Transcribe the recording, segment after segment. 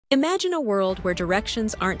Imagine a world where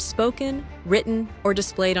directions aren't spoken, written, or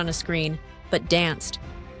displayed on a screen, but danced.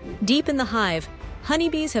 Deep in the hive,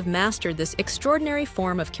 honeybees have mastered this extraordinary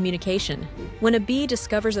form of communication. When a bee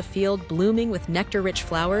discovers a field blooming with nectar-rich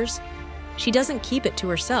flowers, she doesn't keep it to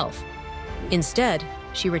herself. Instead,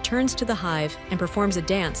 she returns to the hive and performs a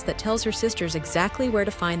dance that tells her sisters exactly where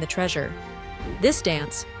to find the treasure. This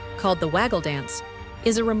dance, called the waggle dance,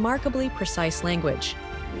 is a remarkably precise language.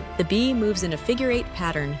 The bee moves in a figure-8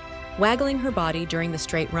 pattern, waggling her body during the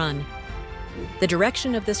straight run. The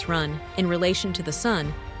direction of this run, in relation to the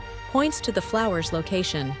sun, points to the flower's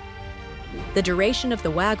location. The duration of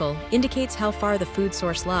the waggle indicates how far the food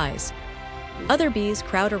source lies. Other bees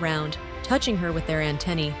crowd around, touching her with their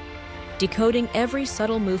antennae, decoding every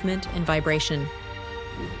subtle movement and vibration.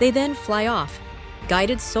 They then fly off,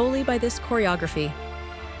 guided solely by this choreography.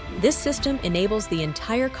 This system enables the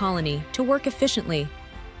entire colony to work efficiently,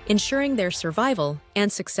 ensuring their survival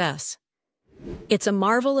and success. It's a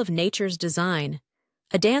marvel of nature's design,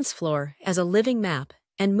 a dance floor as a living map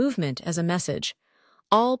and movement as a message,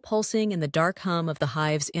 all pulsing in the dark hum of the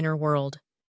hive's inner world.